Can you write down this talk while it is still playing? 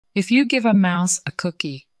If you give a mouse a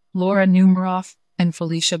cookie, Laura Numeroff and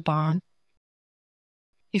Felicia Bond.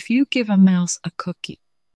 If you give a mouse a cookie.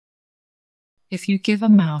 If you give a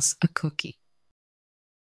mouse a cookie,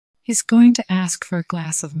 he's going to ask for a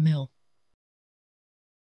glass of milk.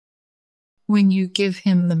 When you give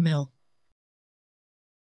him the milk,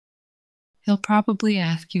 he'll probably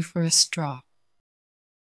ask you for a straw.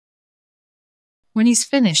 When he's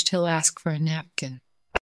finished, he'll ask for a napkin.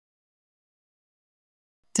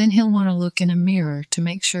 Then he'll want to look in a mirror to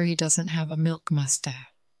make sure he doesn't have a milk mustache.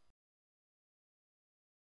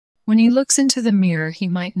 When he looks into the mirror, he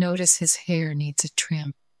might notice his hair needs a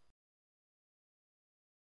trim.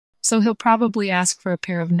 So he'll probably ask for a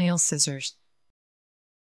pair of nail scissors.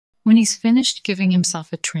 When he's finished giving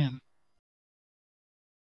himself a trim,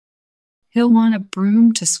 he'll want a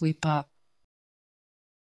broom to sweep up.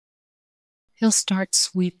 He'll start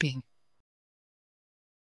sweeping.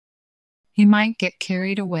 He might get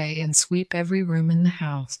carried away and sweep every room in the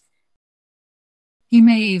house. He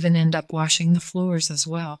may even end up washing the floors as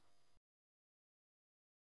well.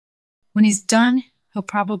 When he's done, he'll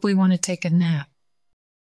probably want to take a nap.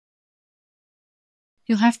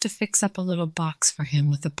 You'll have to fix up a little box for him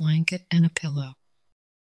with a blanket and a pillow.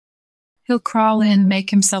 He'll crawl in, make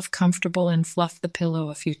himself comfortable, and fluff the pillow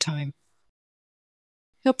a few times.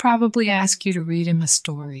 He'll probably ask you to read him a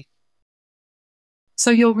story. So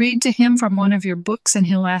you'll read to him from one of your books, and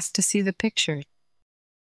he'll ask to see the pictures.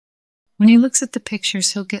 When he looks at the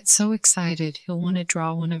pictures, he'll get so excited he'll want to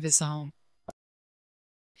draw one of his own.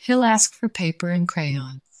 He'll ask for paper and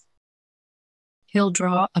crayons. He'll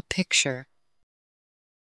draw a picture.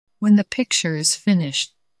 When the picture is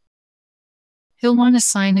finished, he'll want to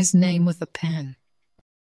sign his name with a pen.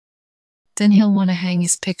 Then he'll want to hang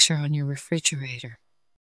his picture on your refrigerator,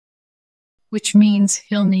 which means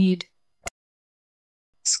he'll need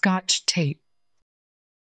Scotch tape.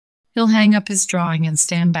 He'll hang up his drawing and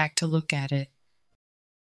stand back to look at it.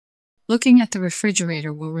 Looking at the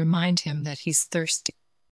refrigerator will remind him that he's thirsty.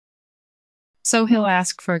 So he'll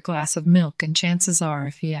ask for a glass of milk, and chances are,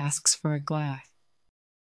 if he asks for a glass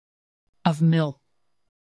of milk,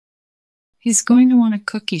 he's going to want a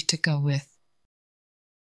cookie to go with.